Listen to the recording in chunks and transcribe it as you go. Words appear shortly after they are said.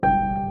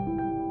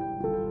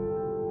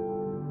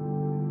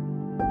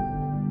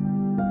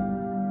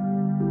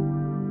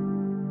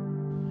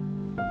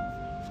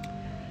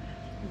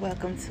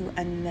welcome to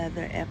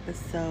another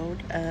episode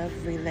of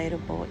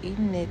Relatable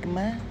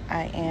Enigma.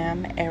 I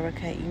am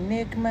Erica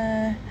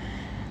Enigma.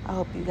 I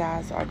hope you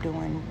guys are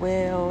doing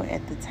well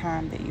at the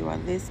time that you are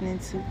listening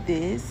to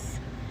this.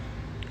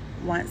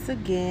 Once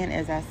again,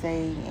 as I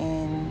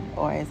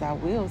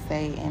will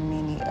say in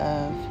many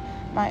of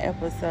my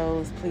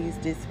episodes, please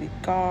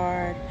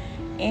disregard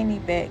any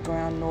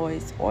background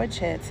noise or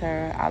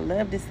chatter. I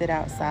love to sit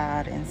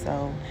outside, and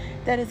so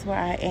that is where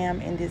I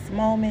am in this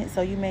moment. So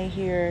you may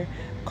hear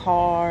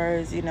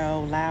cars,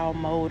 loud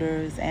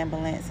motors,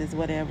 ambulances,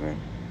 whatever.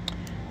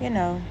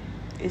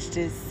 It's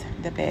just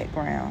the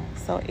background.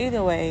 So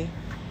either way,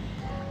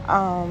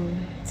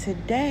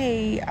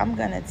 today I'm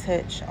gonna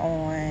touch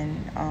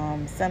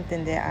on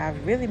something that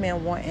I've really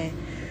been wanting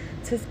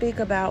to speak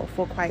about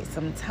for quite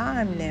some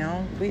time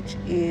now, which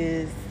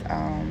is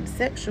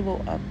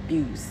sexual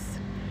abuse.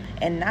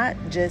 And not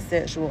just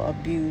sexual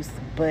abuse,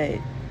 but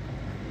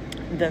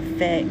the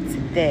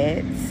fact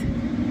that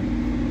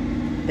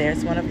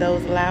there's one of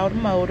those loud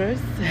motors.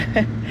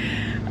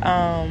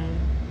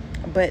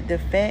 But the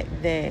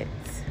fact that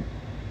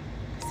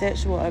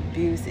sexual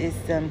abuse is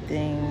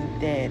something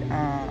that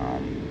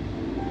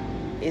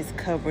is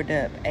covered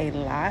up a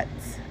lot.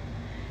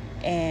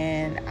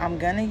 And I'm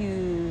going to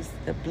use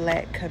the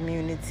Black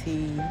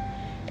community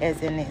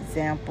as an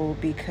example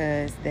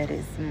because that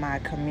is my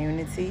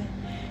community.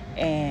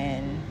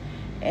 And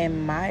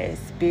in my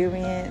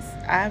experience,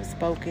 I've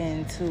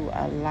spoken to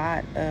a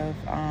lot of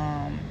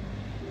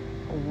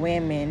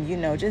women,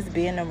 just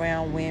being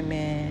around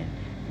women,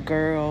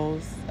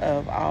 girls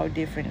of all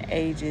different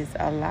ages.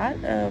 A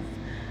lot of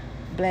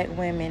Black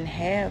women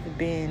have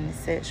been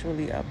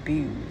sexually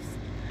abused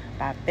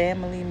by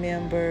family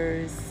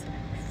members,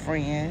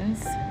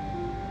 friends,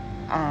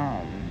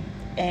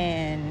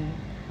 and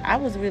I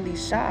was really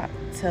shocked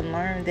to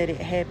learn that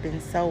it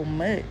happened so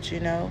much,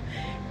 and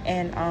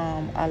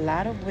a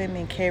lot of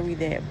women carry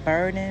that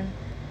burden.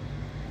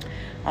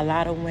 A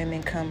lot of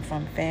women come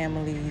from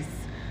families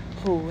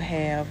who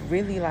have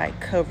really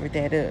covered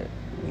that up,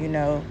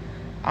 and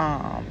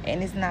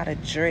it's not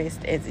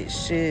addressed as it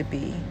should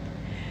be.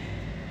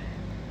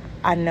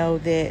 I know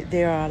that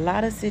there are a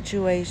lot of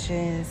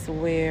situations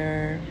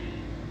where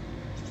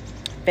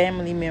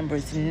family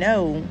members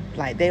know,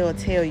 they'll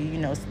tell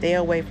you, stay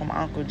away from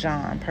Uncle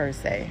John per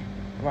se,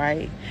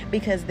 right?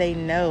 Because they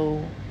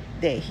know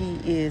that he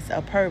is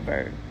a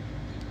pervert.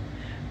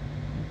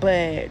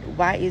 But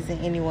why isn't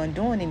anyone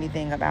doing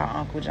anything about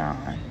Uncle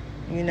John,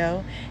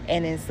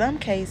 And in some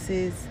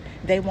cases,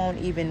 they won't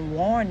even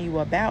warn you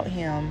about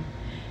him.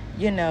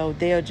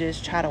 They'll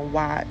just try to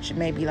watch,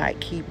 maybe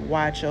keep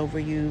watch over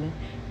you.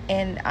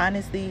 And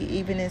honestly,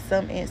 even in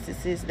some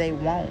instances, they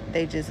won't.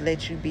 They just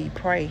let you be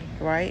prey,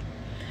 right?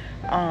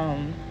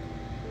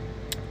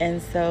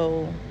 And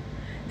so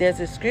there's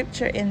a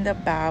scripture in the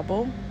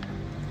Bible.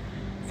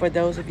 For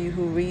those of you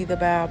who read the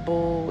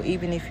Bible,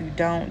 even if you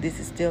don't, this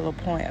is still a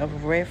point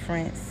of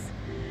reference.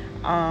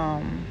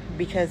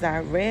 Because I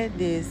read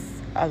this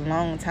a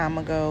long time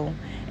ago.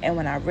 And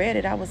when I read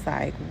it, I was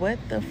like, what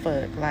the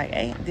fuck?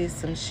 Ain't this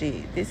some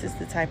shit? This is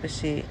the type of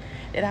shit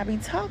that I be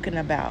talking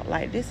about.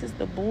 This is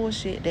the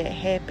bullshit that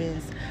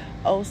happens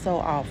oh so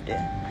often.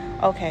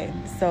 Okay,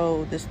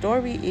 so the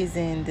story is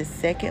in the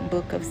second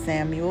book of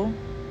Samuel,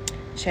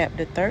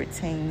 chapter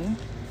 13.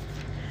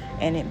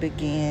 And it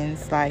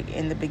begins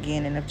in the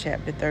beginning of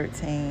chapter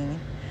 13.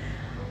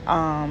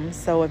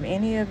 So if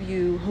any of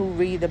you who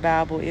read the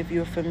Bible, if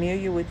you're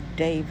familiar with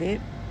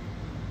David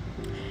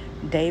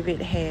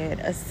had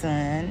a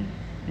son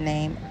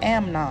named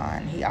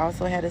Amnon. He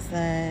also had a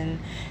son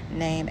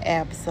named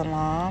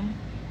Absalom,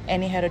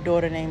 and he had a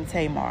daughter named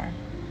Tamar.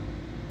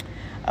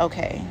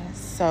 Okay,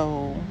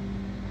 so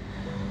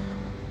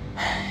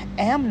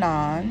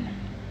Amnon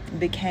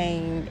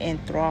became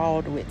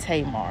enthralled with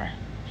Tamar.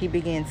 He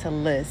began to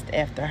lust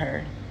after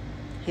her,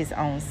 his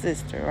own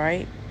sister,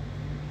 right?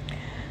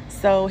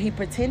 So he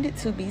pretended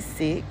to be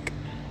sick.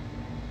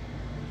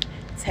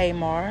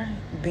 Tamar,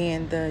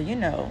 being the,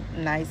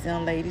 nice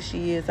young lady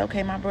she is,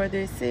 okay, my brother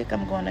is sick,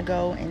 I'm going to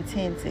go and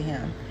tend to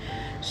him.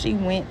 She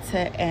went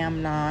to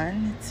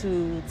Amnon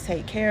to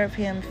take care of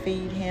him,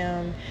 feed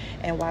him,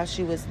 and while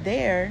she was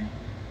there,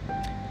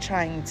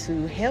 trying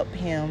to help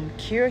him,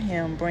 cure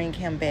him, bring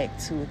him back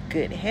to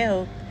good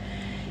health,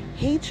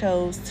 he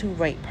chose to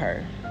rape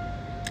her,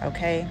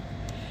 okay?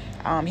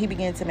 He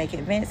began to make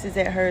advances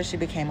at her. She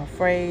became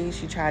afraid.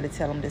 She tried to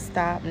tell him to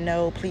stop.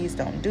 No, please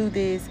don't do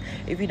this.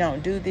 If you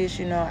don't do this,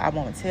 I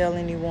won't tell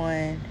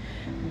anyone.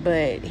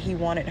 But he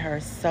wanted her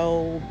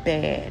so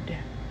bad,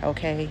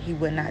 okay? He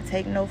would not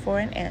take no for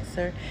an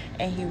answer,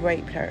 and he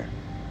raped her.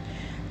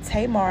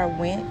 Tamar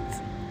went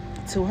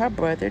to her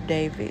brother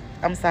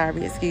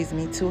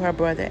to her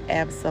brother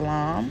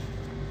Absalom.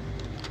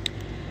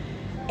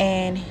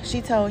 And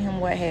she told him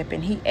what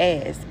happened. He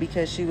asked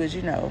because she was,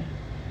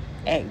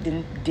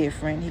 acting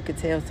different. He could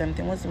tell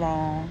something was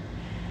wrong.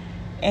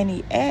 And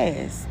he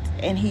asked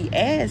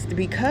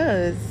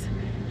because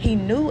he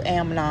knew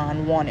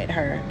Amnon wanted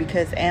her,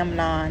 because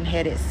Amnon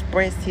had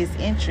expressed his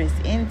interest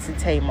into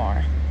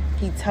Tamar.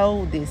 He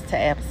told this to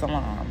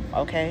Absalom,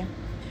 okay?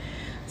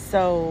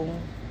 So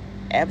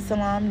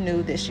Absalom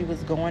knew that she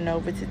was going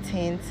over to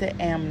tend to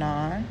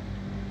Amnon.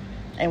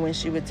 And when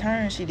she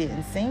returned, she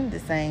didn't seem the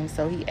same.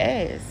 So he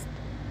asked,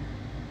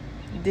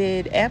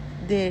 did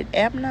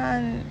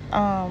Amnon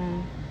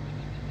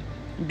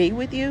be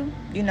with you?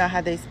 You know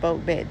how they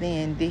spoke back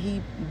then. Did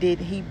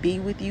he be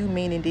with you?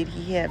 Meaning, did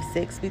he have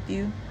sex with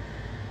you?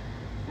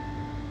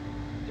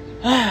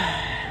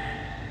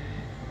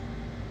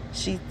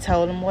 She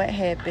told him what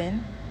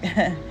happened.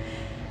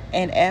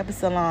 And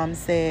Absalom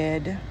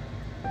said,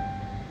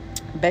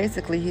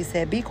 basically, he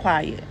said, be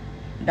quiet.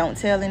 Don't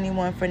tell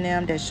anyone for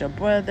them. That's your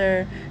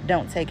brother.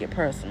 Don't take it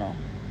personal.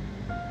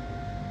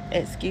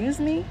 Excuse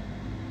me?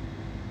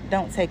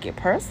 Don't take it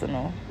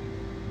personal?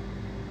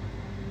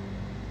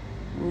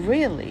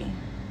 Really?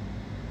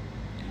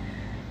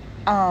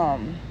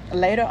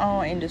 Later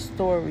on in the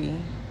story,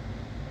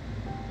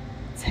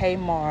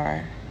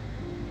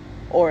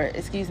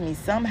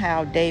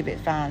 somehow David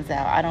finds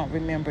out. I don't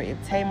remember if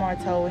Tamar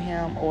told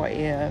him or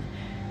if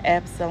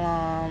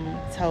Absalom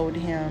told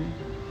him.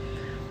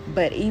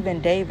 But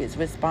even David's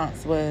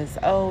response was,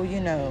 oh,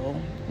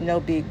 no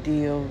big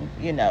deal,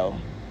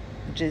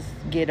 just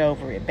get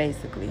over it,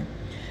 basically.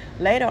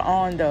 Later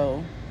on,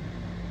 though,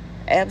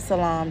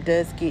 Absalom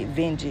does get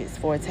vengeance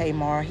for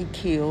Tamar. He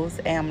kills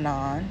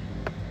Amnon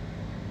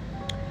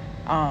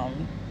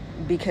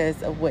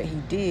because of what he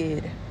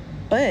did.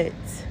 But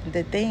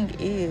the thing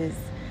is,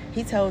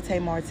 he told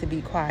Tamar to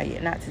be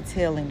quiet, not to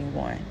tell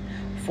anyone,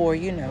 for,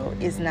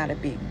 it's not a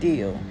big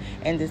deal.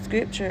 And the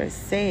scripture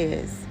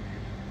says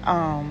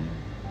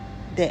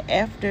that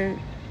after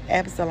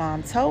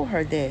Absalom told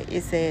her that,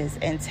 it says,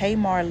 and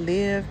Tamar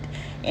lived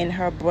in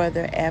her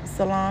brother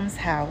Absalom's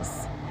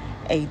house,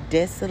 a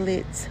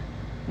desolate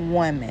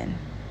woman.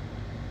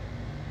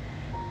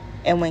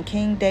 And when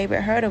King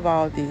David heard of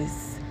all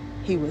this,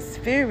 he was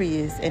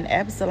furious, and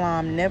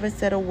Absalom never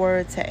said a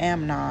word to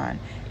Amnon,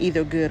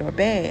 either good or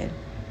bad.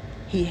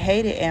 He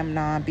hated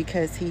Amnon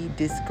because he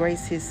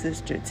disgraced his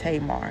sister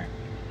Tamar.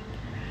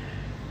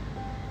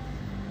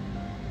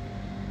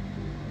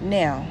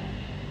 Now,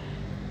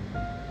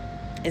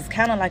 it's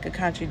kind of like a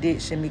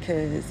contradiction,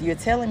 because you're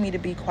telling me to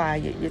be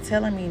quiet. You're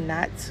telling me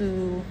not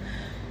to,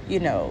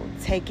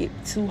 take it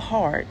too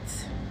hard.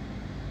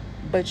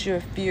 But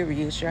you're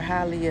furious. You're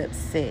highly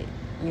upset,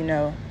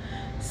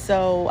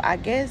 So I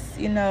guess,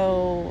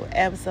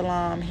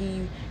 Absalom,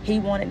 he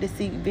wanted to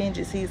seek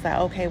vengeance. He's like,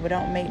 okay, well,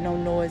 don't make no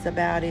noise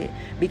about it,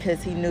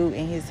 because he knew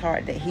in his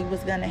heart that he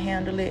was going to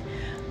handle it.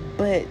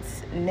 But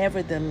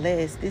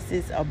nevertheless, this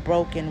is a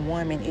broken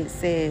woman. It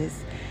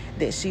says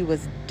that she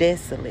was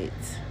desolate.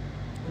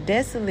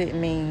 Desolate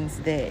means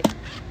that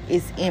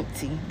it's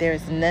empty.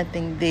 There's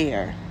nothing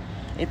there.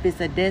 If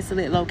it's a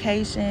desolate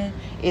location,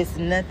 it's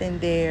nothing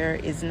there.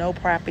 It's no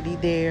property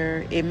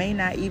there. It may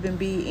not even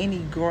be any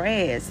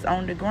grass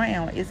on the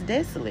ground. It's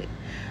desolate.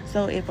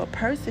 So if a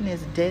person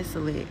is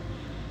desolate,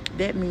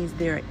 that means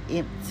they're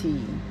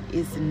empty.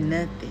 It's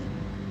nothing.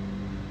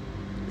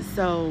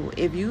 So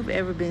if you've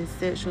ever been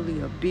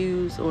sexually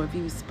abused, or if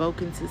you've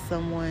spoken to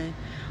someone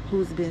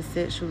who's been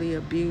sexually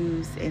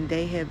abused and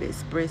they have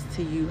expressed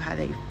to you how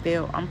they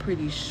felt, I'm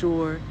pretty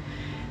sure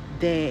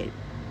that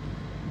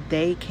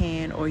they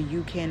can, or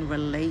you can,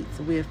 relate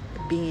with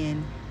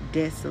being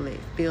desolate,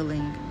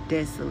 feeling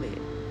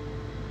desolate.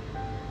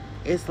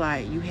 It's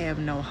like you have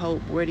no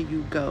hope. Where do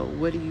you go?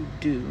 What do you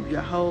do?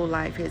 Your whole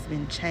life has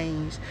been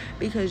changed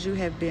because you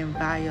have been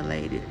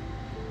violated.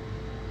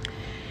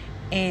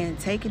 And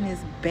taking this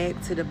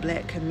back to the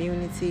Black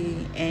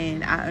community,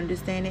 and I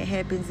understand it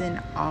happens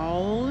in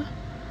all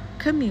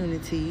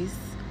communities.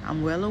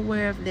 I'm well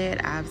aware of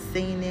that. I've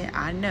seen it.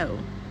 I know.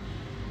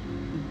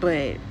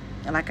 But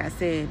like I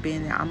said,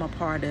 being that I'm a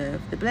part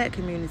of the Black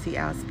community,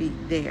 I'll speak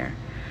there.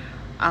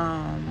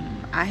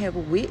 I have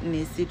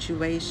witnessed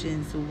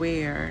situations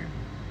where,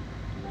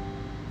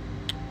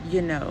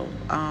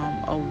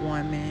 a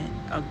woman,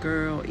 a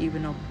girl,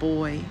 even a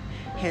boy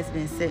has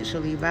been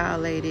sexually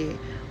violated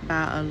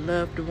by a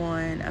loved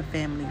one, a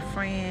family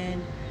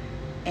friend,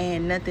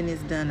 and nothing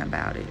is done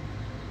about it.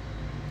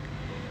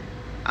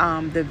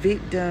 The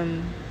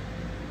victim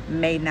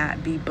may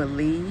not be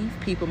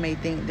believed. People may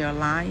think they're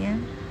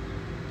lying,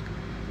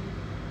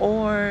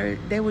 or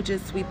they will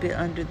just sweep it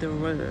under the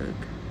rug.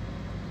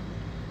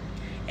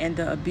 And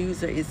the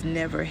abuser is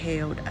never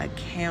held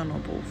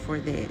accountable for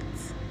that.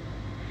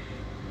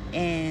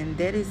 And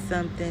that is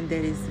something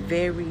that is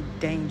very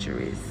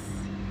dangerous.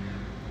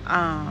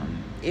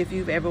 If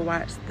you've ever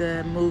watched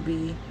the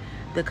movie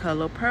The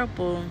Color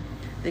Purple,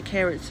 the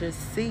character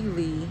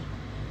Celie,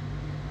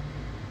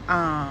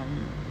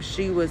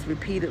 she was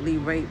repeatedly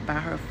raped by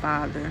her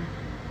father.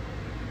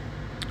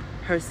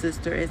 Her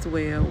sister as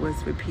well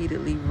was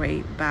repeatedly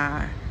raped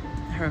by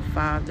her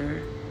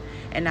father.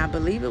 And I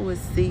believe it was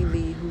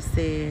Celie who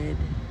said,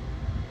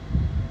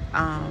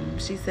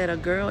 she said, a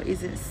girl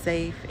isn't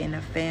safe in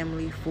a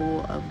family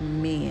full of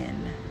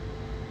men.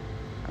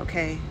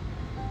 Okay?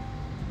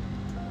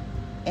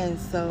 And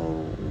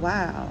so,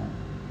 wow,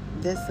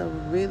 That's a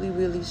really,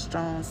 really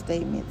strong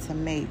statement to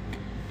make.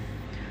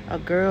 A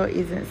girl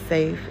isn't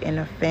safe in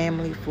a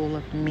family full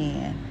of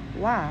men.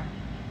 Why?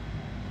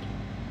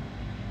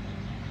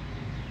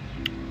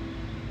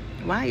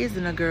 Why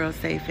isn't a girl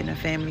safe in a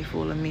family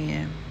full of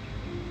men?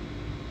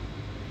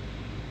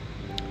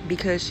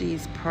 Because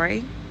she's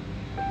prey.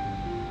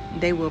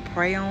 They will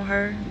prey on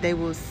her. They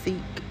will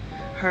seek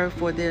her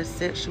for their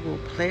sexual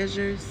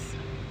pleasures.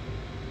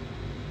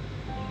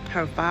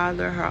 Her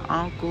father, her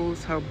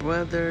uncles, her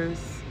brothers,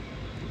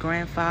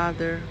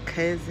 grandfather,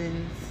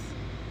 cousins.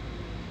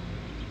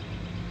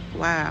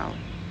 Wow.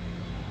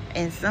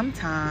 And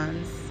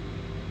sometimes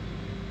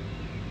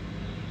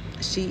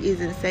she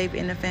isn't safe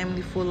in a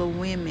family full of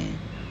women,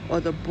 or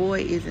the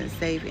boy isn't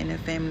safe in a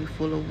family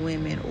full of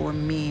women or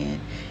men.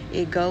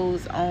 It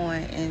goes on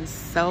in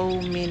so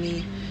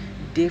many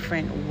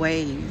different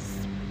ways.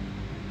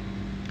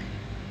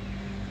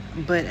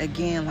 But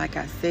again, like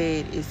I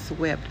said, it's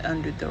swept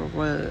under the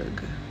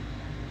rug.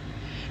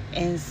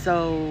 And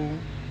so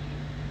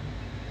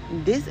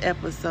this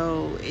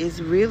episode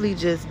is really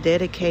just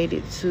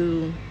dedicated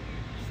to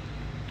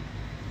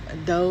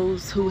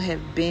those who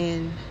have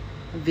been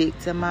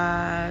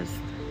victimized,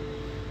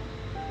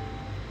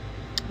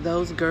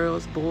 those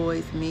girls,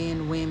 boys,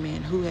 men,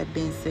 women who have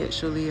been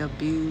sexually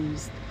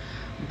abused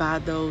by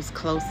those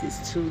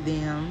closest to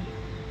them,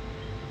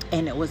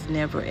 and it was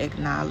never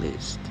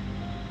acknowledged.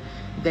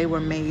 They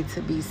were made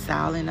to be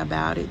silent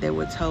about it. They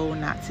were told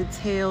not to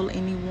tell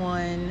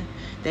anyone.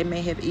 They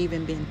may have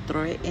even been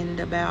threatened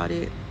about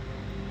it.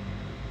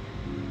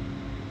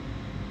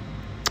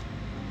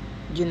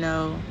 You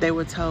know, they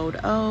were told,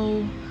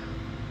 oh,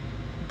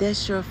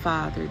 that's your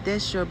father,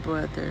 that's your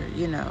brother,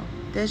 you know,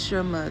 that's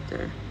your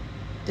mother,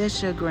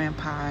 that's your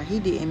grandpa. He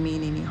didn't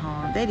mean any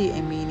harm. They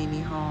didn't mean any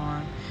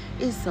harm.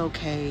 It's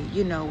okay.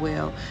 You know,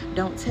 well,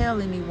 don't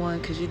tell anyone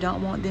because you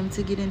don't want them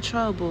to get in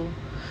trouble.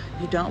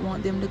 You don't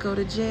want them to go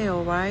to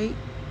jail, right?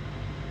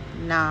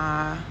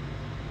 Nah,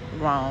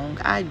 wrong.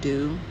 I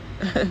do.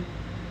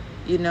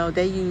 You know,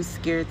 they use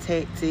scare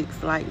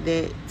tactics like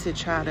that to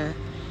try to...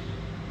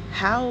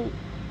 How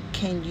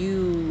can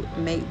you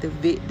make the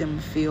victim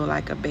feel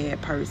like a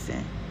bad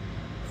person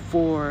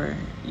for,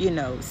 you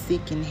know,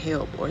 seeking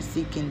help or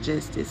seeking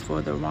justice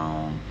for the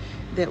wrong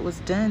that was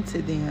done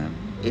to them?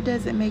 It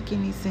doesn't make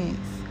any sense.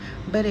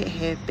 But it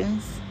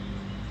happens.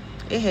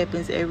 It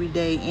happens every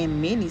day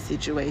in many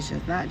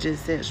situations, not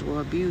just sexual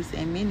abuse,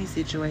 in many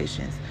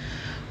situations.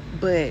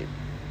 But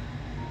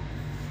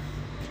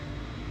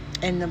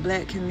in the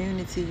black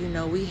community, you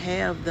know, we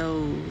have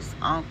those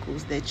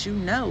uncles that you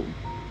know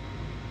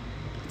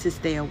to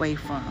stay away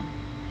from.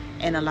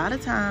 And a lot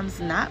of times,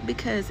 not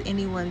because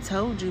anyone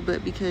told you,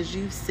 but because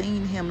you've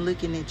seen him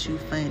looking at you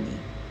funny.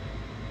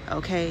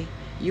 Okay?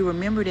 You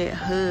remember that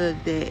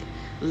hug that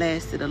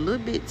lasted a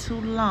little bit too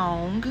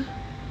long.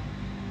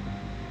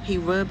 He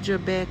rubbed your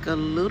back a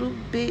little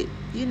bit,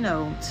 you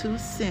know, too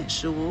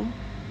sensual.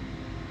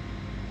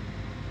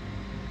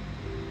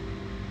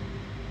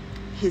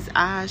 His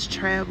eyes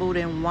traveled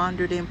and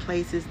wandered in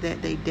places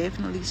that they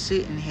definitely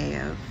shouldn't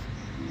have.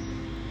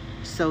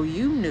 So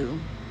you knew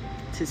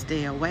to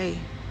stay away.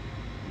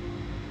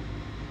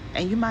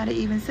 And you might have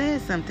even said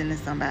something to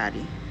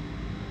somebody.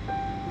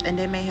 And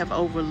they may have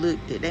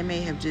overlooked it. They may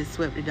have just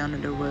swept it under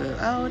the rug.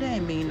 Oh, they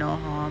ain't mean no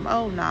harm.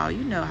 Oh, no,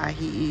 you know how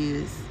he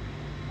is.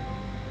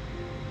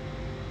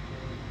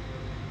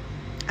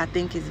 I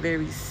think it's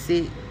very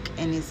sick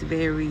and it's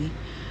very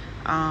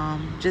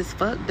just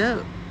fucked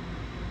up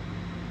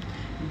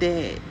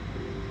that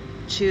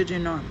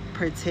children aren't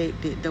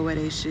protected the way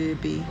they should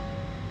be.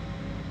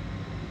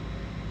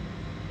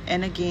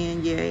 And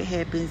again, yeah, it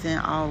happens in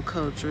all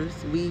cultures.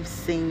 We've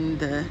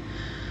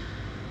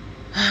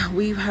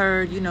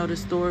heard, you know, the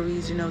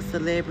stories, you know,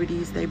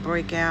 celebrities, they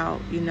break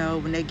out, you know,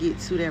 when they get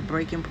to that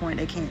breaking point,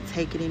 they can't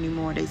take it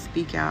anymore. They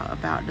speak out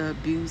about the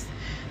abuse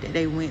that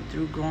they went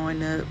through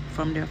growing up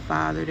from their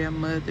father, their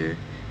mother,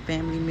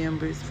 family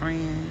members,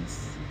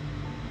 friends.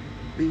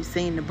 We've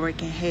seen the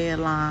breaking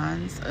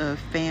headlines of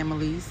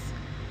families,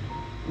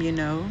 you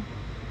know,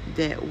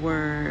 that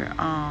were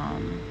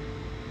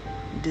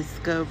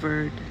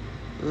discovered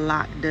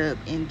locked up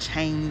in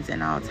chains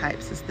and all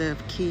types of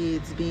stuff.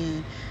 Kids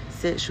being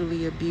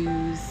sexually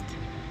abused,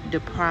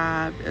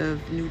 deprived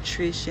of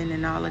nutrition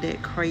and all of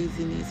that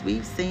craziness.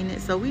 We've seen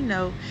it, so we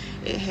know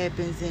it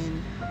happens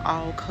in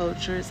all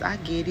cultures. I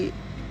get it.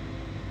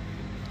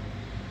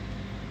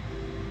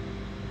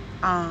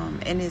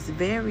 And it's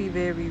very,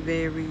 very,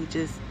 very,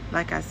 just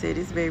like I said,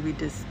 it's very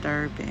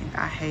disturbing.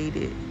 I hate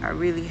it. I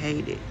really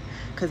hate it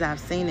because I've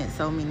seen it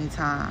so many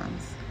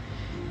times.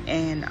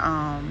 And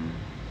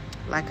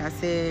like I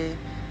said,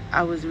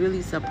 I was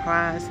really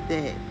surprised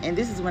that, and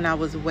this is when I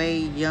was way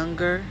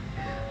younger,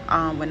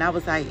 when I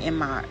was like in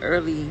my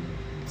early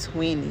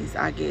 20s,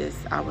 I guess.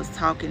 I was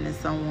talking to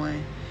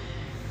someone,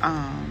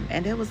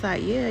 and it was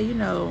like, yeah, you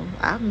know,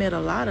 I've met a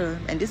lot of,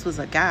 and this was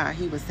a guy,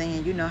 he was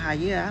saying, you know, how,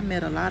 yeah, I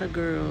met a lot of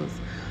girls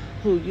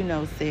who, you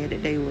know, said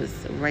that they was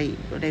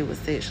raped or they was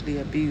sexually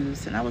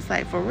abused. And I was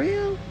like, for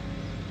real?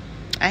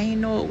 I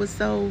ain't know it was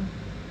so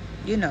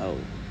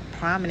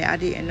prominent. I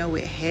didn't know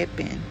it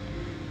happened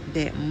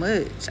that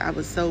much. I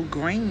was so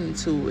green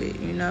to it.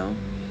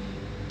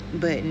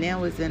 But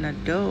now as an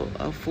adult,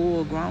 a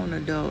full grown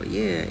adult,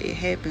 yeah, it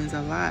happens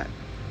a lot.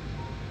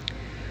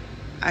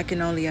 I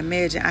can only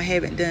imagine. I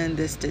haven't done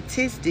the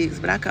statistics,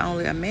 but I can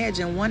only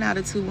imagine 1 out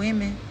of 2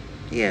 women.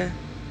 Yeah.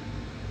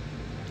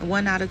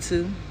 1 out of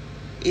 2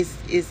 is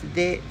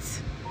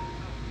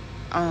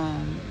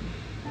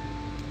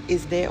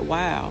that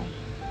wow.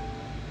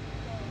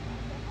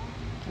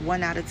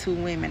 1 out of 2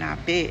 women, I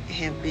bet,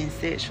 have been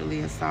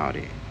sexually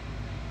assaulted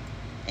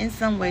in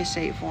some way,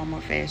 shape, form,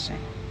 or fashion.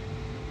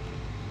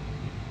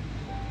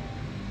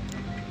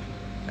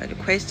 But the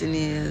question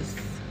is,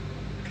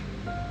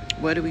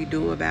 what do we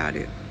do about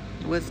it?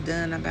 What's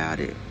done about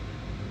it?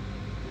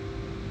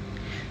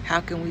 How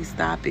can we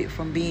stop it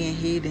from being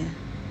hidden?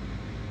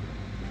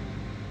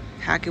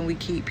 How can we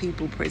keep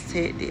people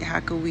protected? How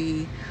can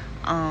we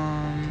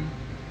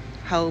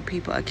hold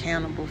people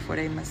accountable for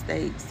their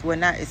mistakes? Well,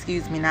 not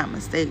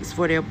mistakes,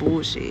 for their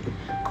bullshit.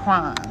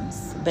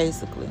 Crimes,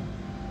 basically.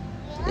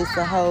 It's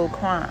a whole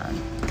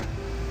crime.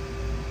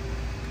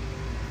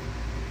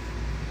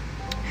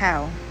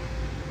 How?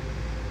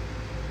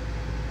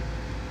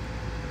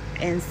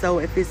 And so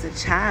if it's a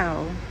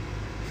child,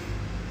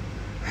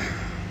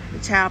 the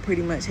child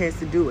pretty much has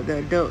to do what the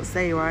adults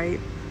say, right?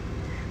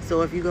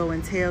 So if you go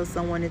and tell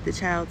someone, if the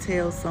child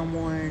tells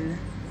someone,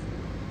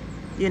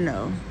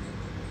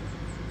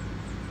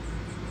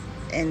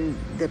 and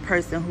the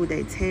person who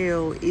they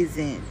tell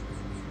isn't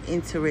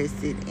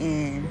interested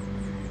in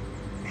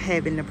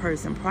having the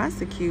person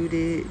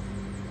prosecuted,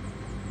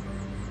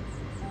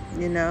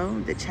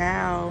 the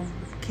child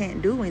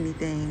can't do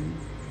anything.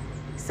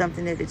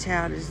 Something that the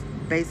child is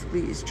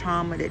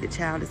trauma that the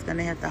child is going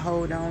to have to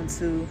hold on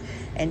to.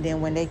 And then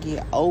when they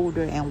get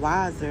older and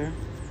wiser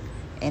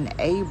and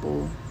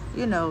able,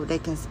 they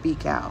can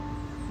speak out.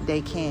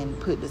 They can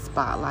put the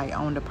spotlight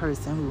on the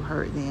person who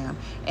hurt them,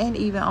 and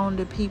even on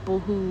the people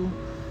who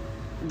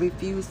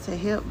refuse to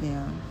help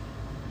them.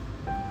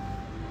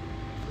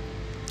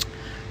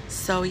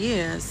 So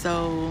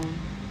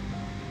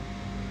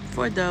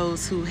for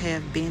those who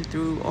have been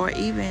through, or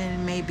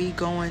even maybe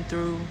going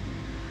through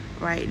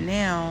right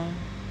now,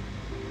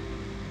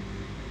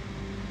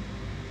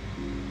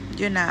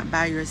 you're not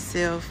by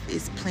yourself.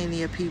 It's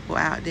plenty of people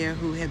out there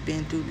who have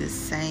been through the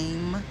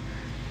same.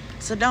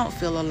 So don't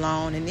feel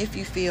alone. And if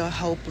you feel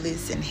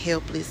hopeless and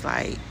helpless,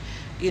 like,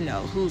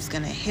 who's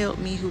going to help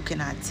me? Who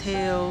can I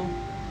tell?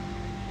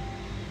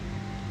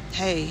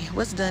 Hey,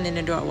 what's done in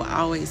the dark will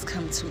always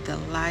come to the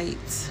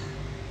light.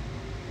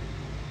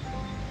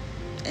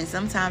 And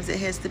sometimes it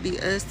has to be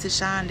us to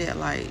shine that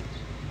light.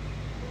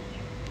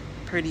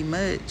 Pretty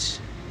much.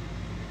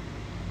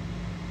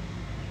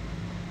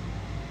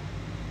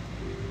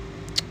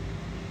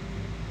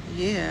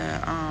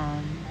 Yeah,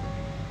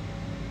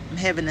 I'm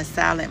having a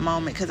silent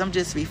moment because I'm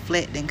just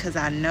reflecting, because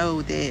I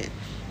know that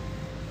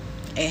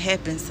it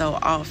happens so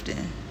often.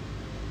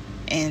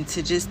 And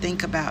to just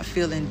think about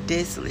feeling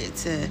desolate,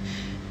 to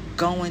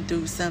going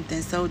through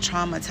something so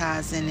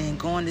traumatizing and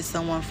going to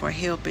someone for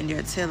help and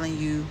they're telling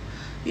you,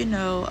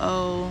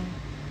 oh,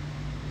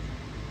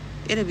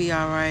 it'll be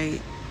all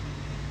right.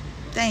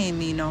 They ain't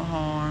mean no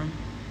harm,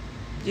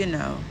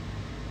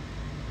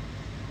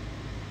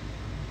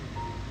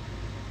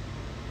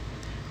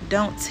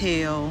 Don't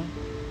tell.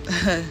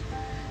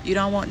 You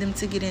don't want them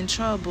to get in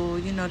trouble.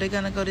 They're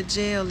going to go to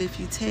jail if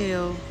you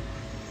tell.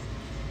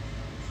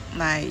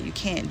 Like, you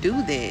can't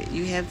do that.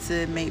 You have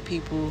to make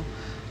people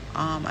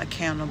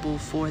accountable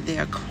for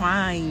their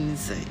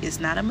crimes. It's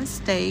not a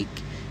mistake.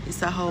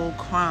 It's a whole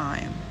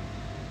crime.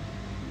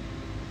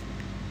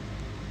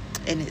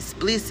 An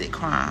explicit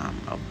crime,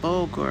 a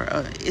vulgar,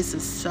 it's a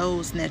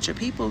soul snatcher.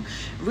 People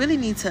really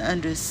need to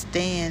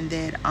understand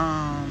that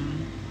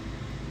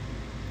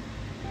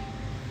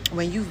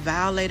when you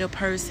violate a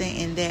person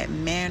in that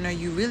manner,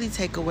 you really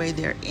take away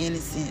their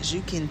innocence.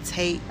 You can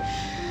take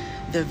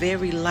the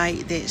very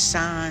light that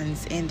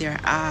shines in their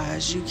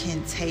eyes, you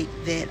can take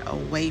that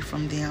away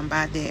from them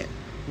by that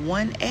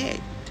one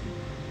act.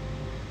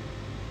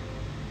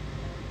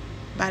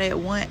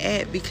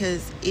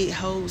 Because it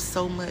holds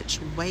so much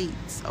weight,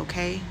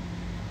 okay?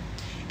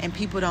 And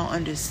people don't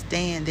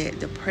understand that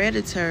the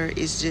predator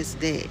is just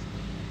that.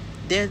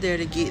 They're there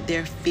to get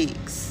their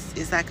fix.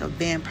 It's like a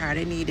vampire.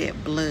 They need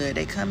that blood.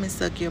 They come and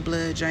suck your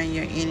blood, drain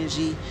your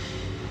energy.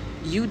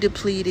 You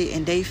deplete it,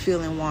 and they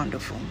feeling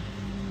wonderful.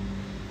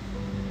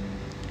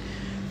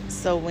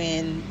 So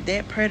when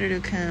that predator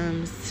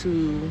comes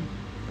to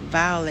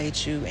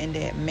violate you in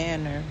that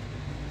manner,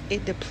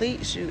 it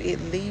depletes you.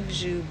 It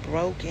leaves you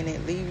broken.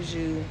 It leaves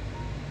you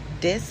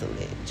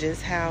desolate.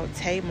 Just how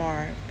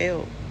Tamar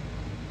felt.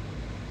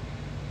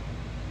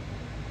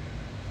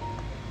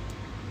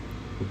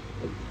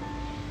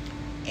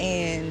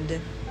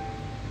 And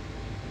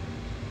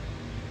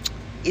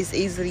it's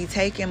easily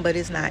taken, but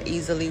it's not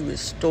easily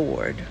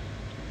restored.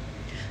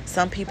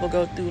 Some people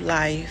go through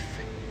life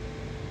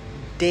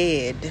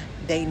dead.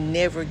 They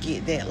never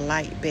get that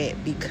light back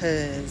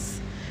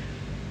because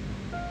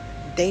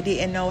they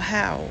didn't know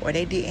how, or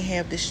they didn't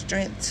have the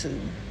strength to.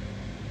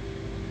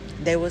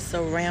 They were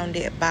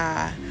surrounded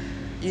by,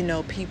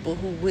 people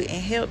who wouldn't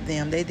help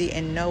them. They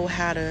didn't know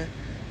how to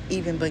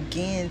even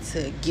begin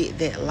to get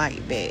that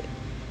light back.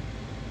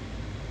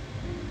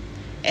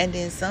 And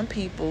then some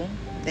people,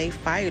 they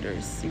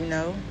fighters,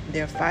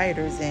 they're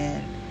fighters,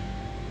 and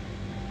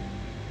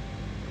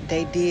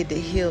they did the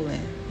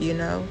healing,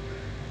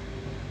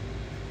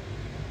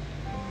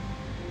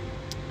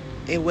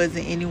 It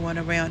wasn't anyone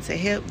around to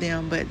help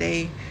them, but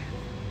they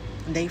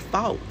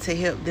fought to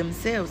help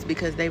themselves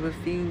because they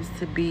refused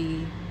to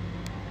be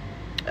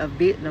a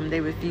victim. They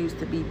refused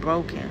to be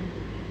broken.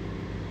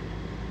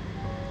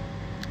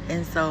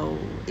 And so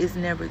it's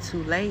never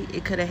too late.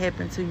 It could have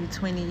happened to you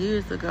 20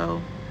 years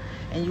ago,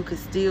 and you could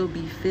still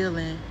be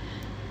feeling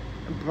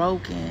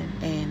broken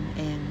and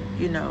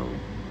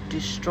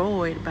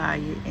destroyed by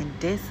it and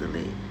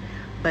desolate.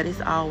 But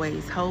it's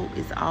always hope.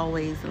 It's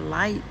always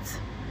light.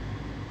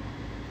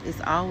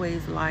 It's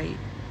always light.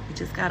 You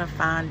just gotta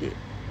find it.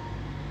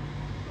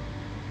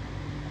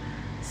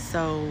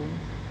 So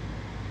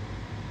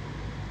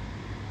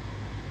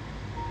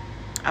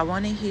I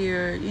want to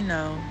hear,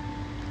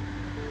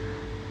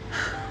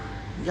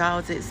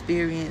 y'all's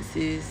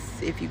experiences,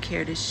 if you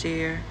care to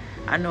share.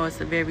 I know it's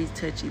a very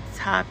touchy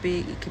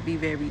topic. It could be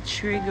very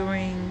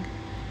triggering.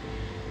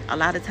 A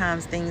lot of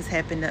times things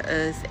happen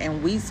to us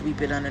and we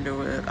sweep it under the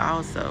rug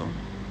also.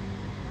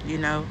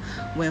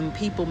 When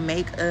people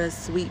make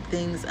us sweep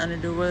things under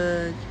the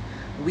rug,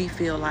 we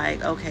feel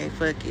like, okay,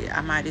 fuck it,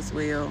 I might as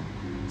well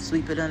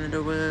sweep it under the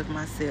rug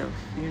myself,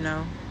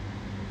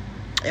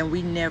 and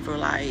we never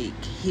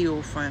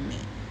heal from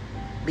it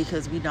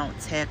because we don't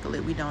tackle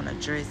it, we don't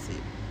address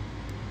it.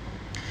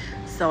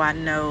 So I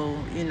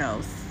know,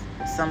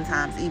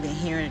 sometimes even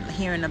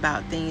hearing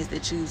about things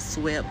that you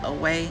swept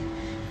away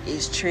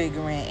is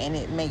triggering, and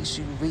it makes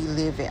you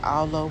relive it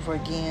all over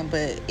again.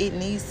 But it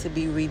needs to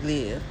be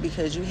relived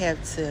because you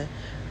have to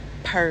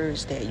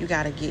purge that. You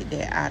got to get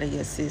that out of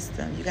your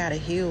system. You got to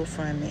heal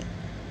from it.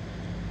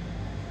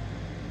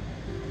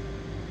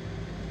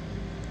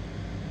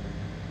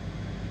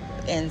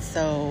 And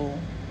so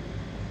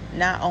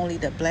not only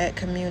the Black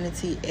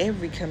community,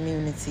 every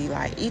community,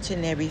 each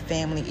and every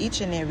family,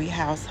 each and every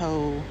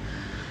household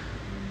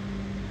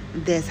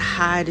that's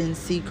hiding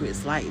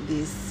secrets like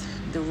this,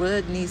 the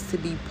rug needs to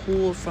be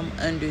pulled from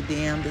under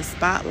them. The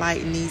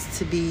spotlight needs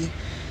to be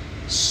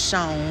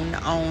shown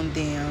on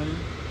them.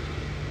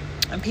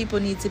 And people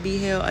need to be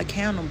held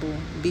accountable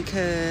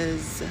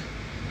because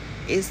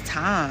it's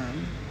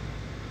time.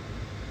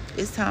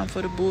 It's time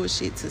for the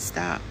bullshit to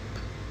stop.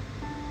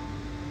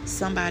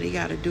 Somebody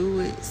got to do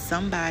it.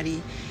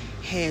 Somebody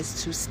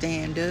has to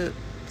stand up.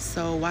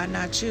 So why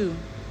not you?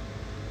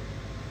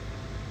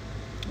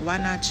 Why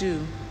not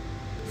you?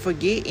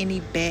 Forget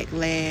any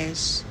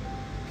backlash.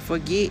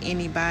 Forget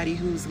anybody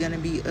who's going to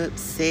be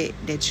upset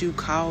that you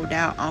called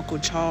out Uncle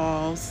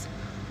Charles.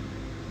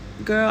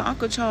 Girl,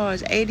 Uncle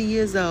Charles, 80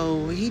 years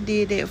old. He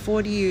did that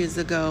 40 years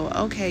ago.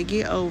 Okay,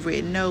 get over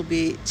it. No,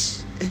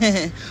 bitch.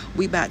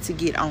 We about to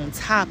get on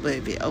top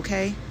of it,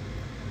 okay?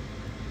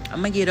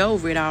 I'm going to get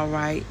over it, all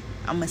right.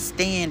 I'm going to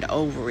stand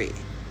over it.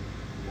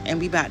 And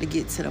we about to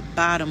get to the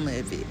bottom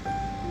of it.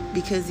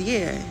 Because,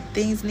 yeah,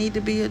 things need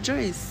to be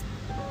addressed.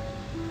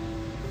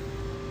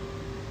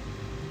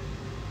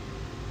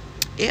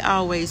 It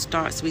always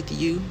starts with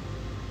you.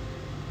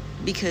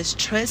 Because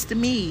trust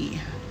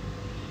me,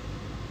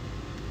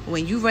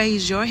 when you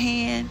raise your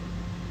hand,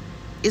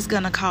 it's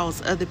going to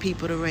cause other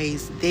people to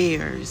raise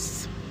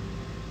theirs.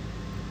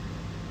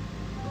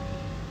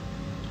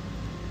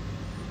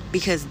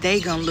 Because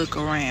they going to look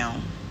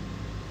around.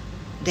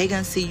 They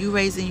going to see you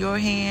raising your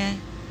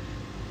hand.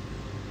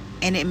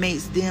 And it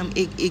makes them,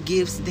 it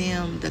gives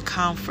them the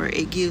comfort.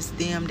 It gives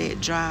them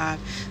that drive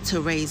to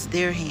raise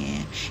their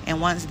hand. And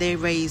once they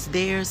raise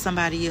theirs,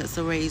 somebody else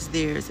will raise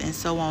theirs, and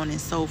so on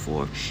and so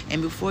forth.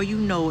 And before you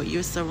know it,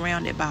 you're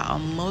surrounded by a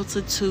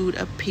multitude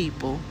of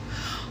people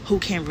who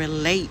can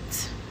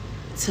relate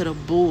to the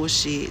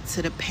bullshit,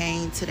 to the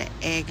pain, to the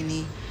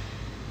agony,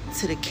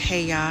 to the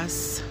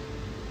chaos.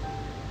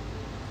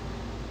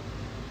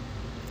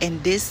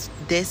 And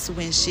that's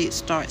when shit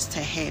starts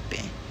to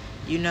happen.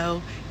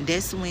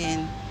 That's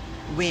when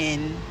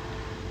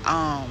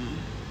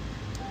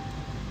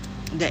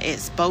the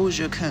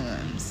exposure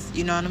comes.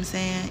 You know what I'm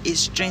saying? It's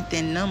strength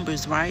in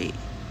numbers, right?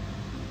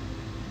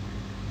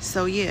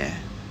 So yeah,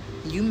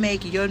 you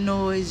make your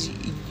noise,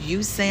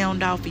 you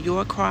sound off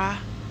your cry,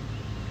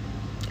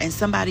 and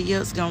somebody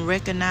else gonna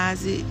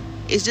recognize it.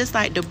 It's just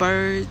like the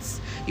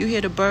birds. You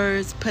hear the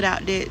birds put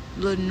out that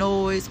little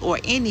noise, or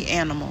any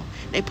animal,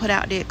 they put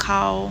out that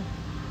call.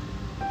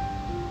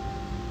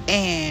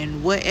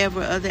 And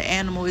whatever other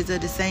animal is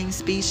of the same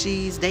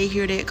species, they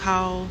hear that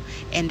call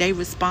and they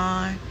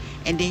respond.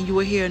 And then you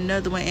will hear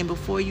another one, and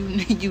before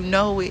you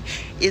know it,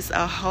 it's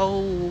a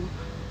whole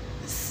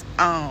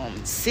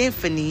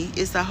symphony.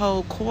 It's a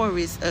whole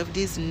chorus of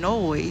this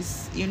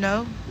noise,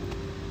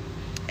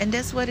 And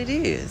that's what it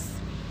is.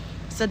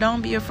 So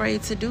don't be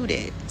afraid to do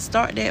that.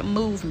 Start that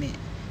movement.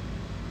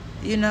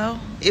 You know,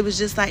 it was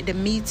just like the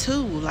Me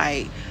Too.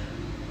 Like,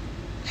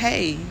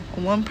 hey,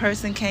 one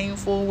person came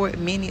forward,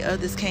 many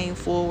others came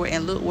forward,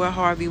 and look where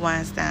Harvey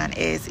Weinstein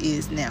ass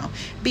is now.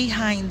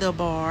 Behind the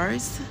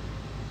bars,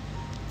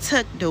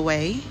 tucked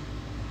away.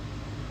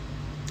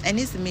 And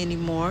it's many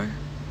more.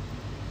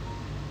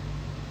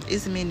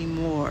 It's many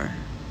more.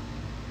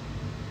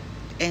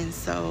 And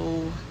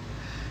so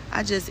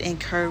I just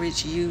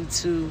encourage you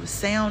to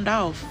sound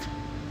off.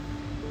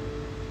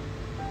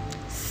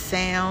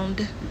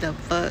 Sound the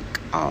fuck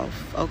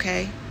off,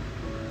 okay?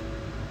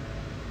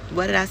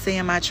 What did I say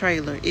in my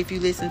trailer? If you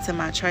listen to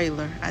my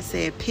trailer, I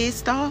said,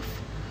 pissed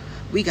off,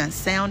 we gonna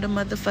sound a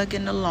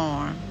motherfucking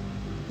alarm.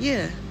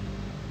 Yeah.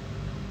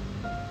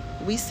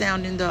 We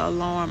sounding the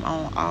alarm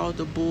on all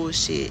the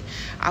bullshit.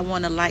 I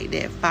want to light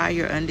that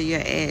fire under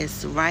your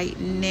ass right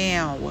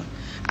now.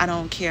 I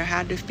don't care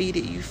how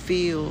defeated you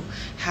feel,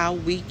 how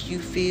weak you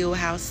feel,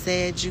 how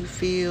sad you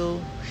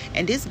feel.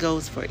 And this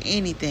goes for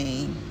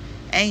anything.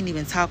 I ain't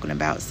even talking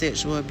about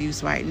sexual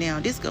abuse right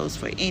now. This goes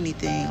for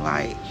anything,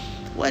 like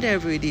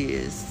whatever it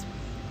is.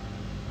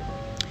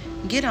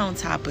 Get on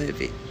top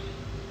of it.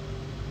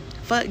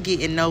 Fuck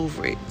getting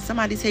over it.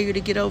 Somebody tell you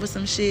to get over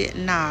some shit?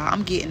 Nah,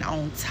 I'm getting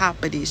on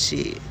top of this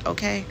shit,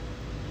 okay?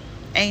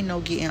 Ain't no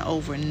getting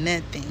over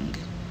nothing.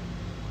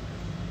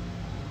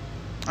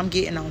 I'm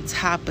getting on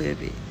top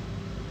of it.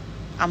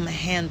 I'ma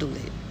handle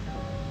it.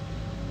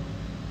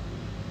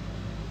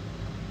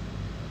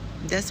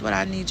 That's what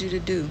I need you to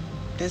do.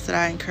 That's what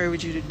I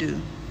encourage you to do.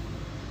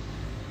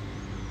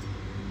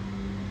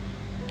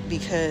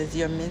 Because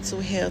your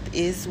mental health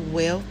is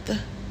wealth.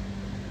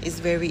 It's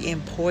very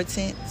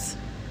important.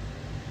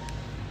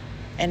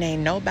 And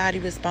ain't nobody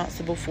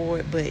responsible for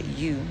it but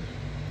you.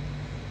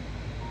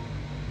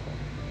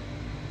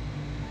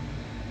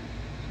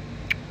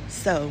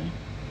 So,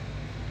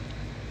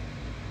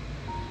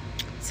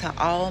 to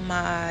all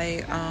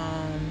my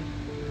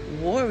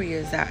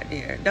warriors out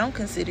there, don't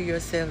consider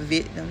yourself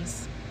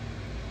victims.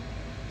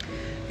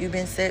 You've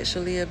been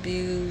sexually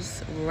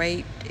abused,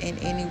 raped in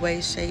any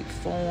way, shape,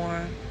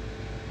 form,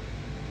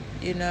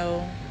 you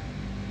know,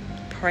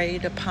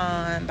 preyed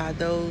upon by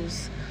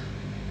those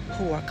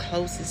who are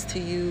closest to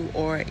you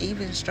or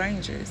even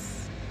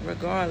strangers,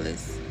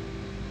 regardless.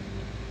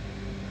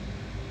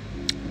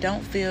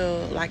 Don't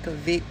feel like a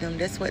victim.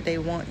 That's what they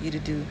want you to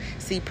do.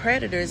 See,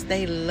 predators,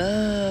 they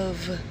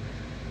love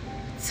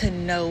to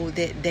know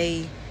that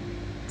they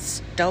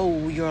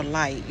stole your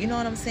light. You know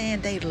what I'm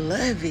saying? They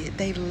love it.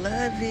 They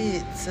love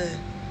it.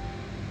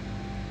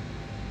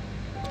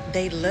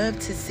 They love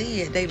to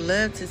see it. They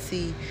love to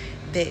see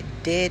that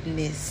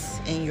deadness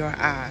in your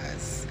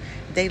eyes.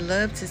 They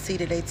love to see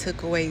that they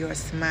took away your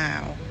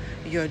smile,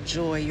 your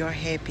joy, your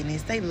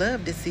happiness. They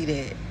love to see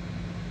that.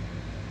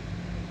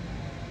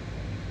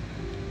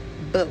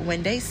 But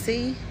when they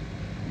see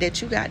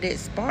that you got that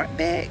spark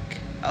back,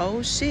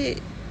 oh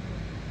shit,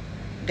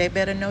 they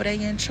better know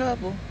they in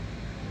trouble.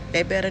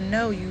 They better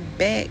know you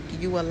back,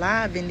 you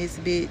alive in this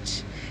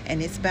bitch.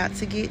 And it's about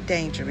to get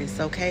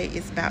dangerous, okay?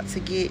 It's about to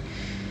get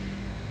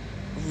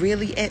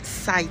really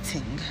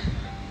exciting.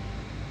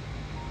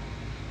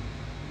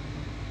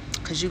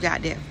 Because you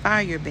got that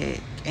fire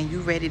back and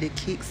you ready to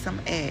kick some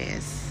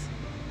ass.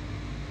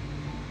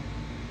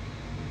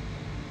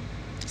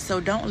 So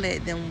don't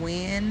let them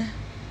win.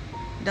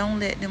 Don't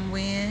let them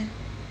win.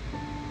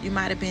 You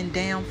might have been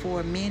down for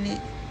a minute,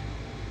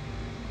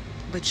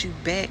 but you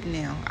back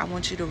now. I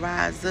want you to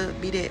rise up.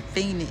 Be that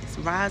phoenix.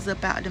 Rise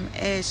up out them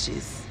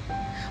ashes.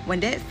 When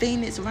that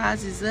phoenix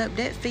rises up,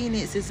 that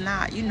phoenix is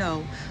not, you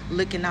know,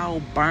 looking all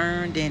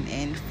burned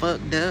and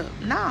fucked up.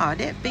 Nah,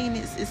 that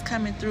phoenix is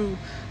coming through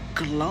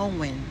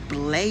glowing,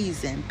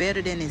 blazing,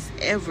 better than it's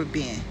ever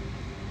been.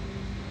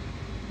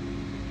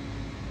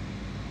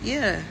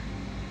 Yeah.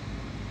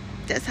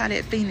 That's how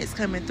that phoenix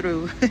coming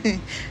through.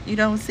 You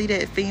don't see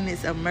that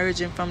phoenix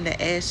emerging from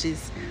the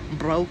ashes,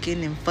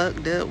 broken and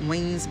fucked up,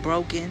 wings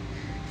broken,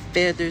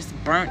 feathers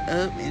burnt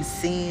up and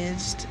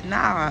singed.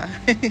 Nah.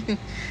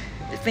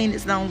 The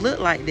phoenix don't look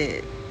like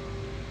that.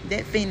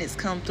 That phoenix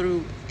come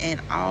through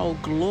in all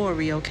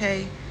glory,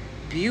 okay?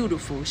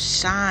 Beautiful,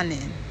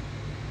 shining,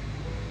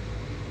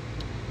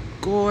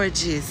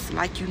 gorgeous,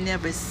 like you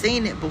never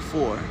seen it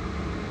before.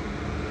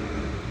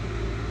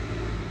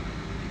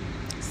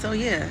 So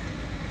yeah,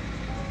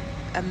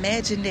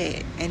 imagine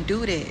that and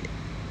do that.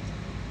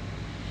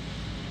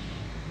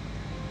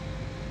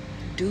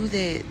 Do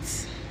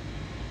that.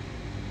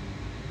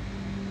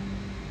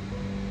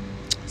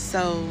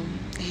 So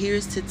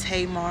here's to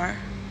Tamar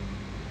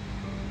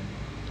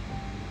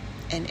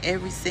and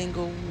every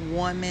single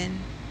woman,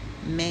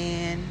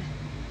 man,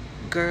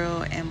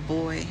 girl, and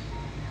boy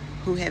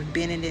who have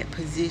been in that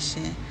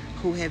position,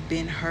 who have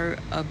been hurt,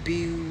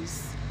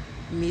 abused,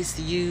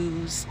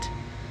 misused,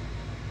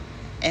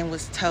 and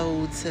was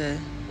told to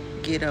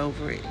get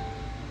over it.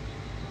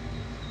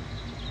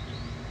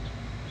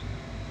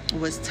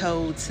 Was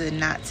told to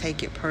not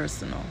take it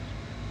personal.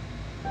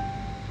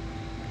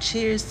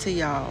 Cheers to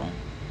y'all.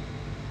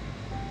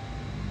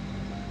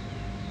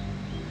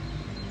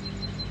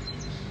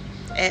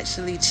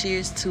 actually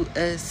cheers to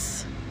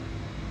us,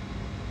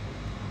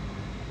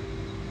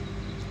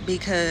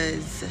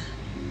 because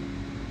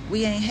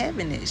we ain't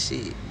having that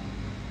shit.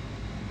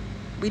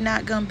 We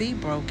not gonna be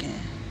broken,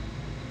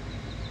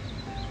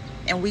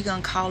 and we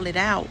gonna call it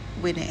out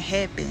when it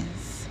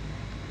happens.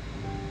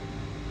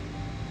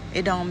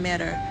 It don't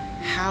matter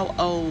how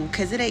old,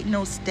 because it ain't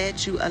no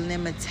statute of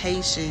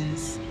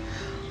limitations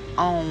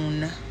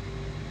on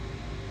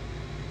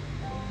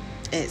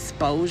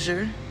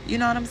exposure. You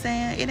know what I'm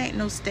saying? It ain't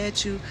no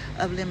statute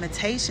of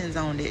limitations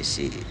on that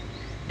shit.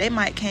 They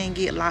can't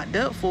get locked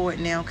up for it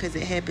now because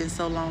it happened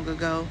so long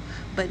ago.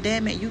 But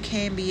damn it, you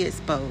can be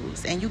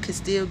exposed, and you can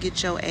still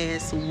get your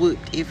ass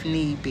whooped if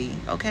need be.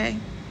 Okay?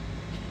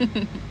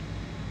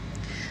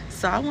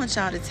 So I want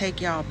y'all to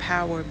take y'all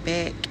power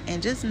back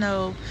and just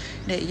know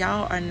that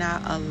y'all are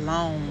not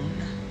alone.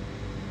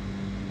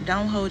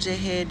 Don't hold your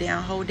head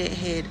down. Hold that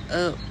head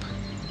up.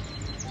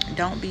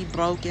 Don't be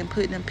broken.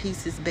 Put them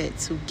pieces back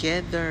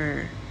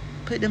together.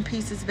 Put them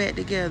pieces back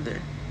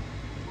together.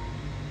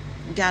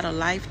 You got a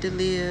life to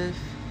live.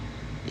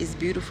 It's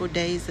beautiful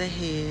days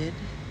ahead.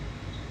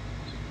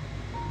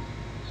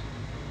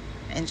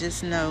 And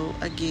just know,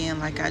 again,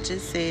 like I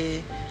just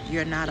said,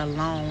 you're not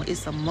alone.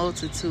 It's a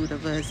multitude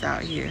of us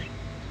out here.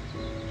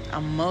 A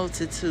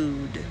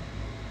multitude.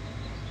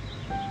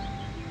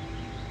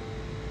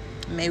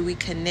 May we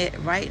connect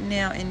right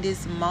now in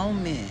this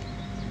moment.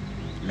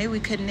 May we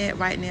connect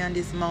right now in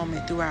this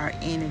moment through our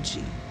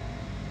energy,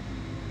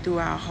 through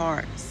our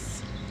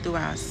hearts, through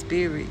our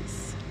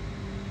spirits.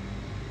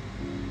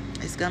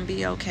 It's going to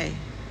be okay.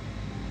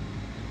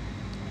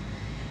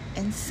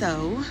 And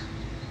so,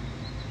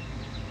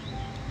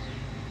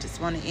 just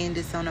want to end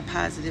this on a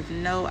positive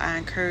note. I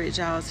encourage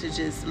y'all to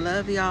just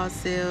love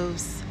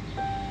yourselves.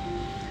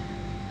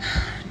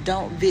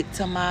 Don't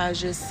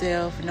victimize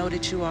yourself. Know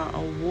that you are a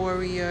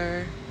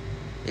warrior.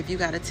 If you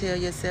got to tell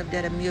yourself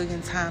that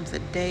 1,000,000 times a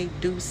day,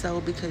 do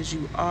so, because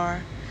you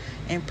are.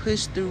 And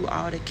push through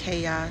all the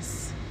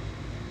chaos.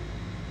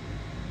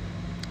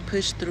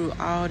 Push through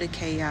all the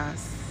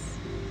chaos.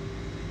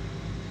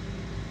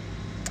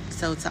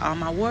 So to all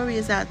my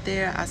warriors out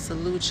there, I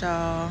salute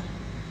y'all.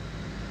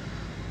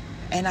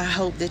 And I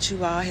hope that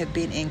you all have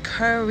been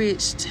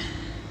encouraged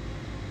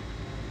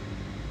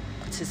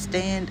to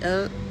stand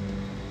up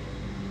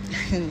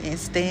and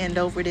stand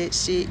over that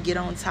shit. Get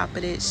on top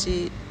of that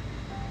shit.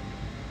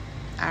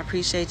 I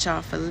appreciate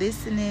y'all for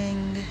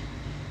listening.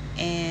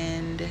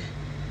 And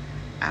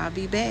I'll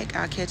be back.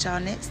 I'll catch y'all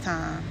next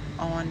time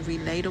on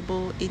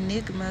Relatable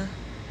Enigma.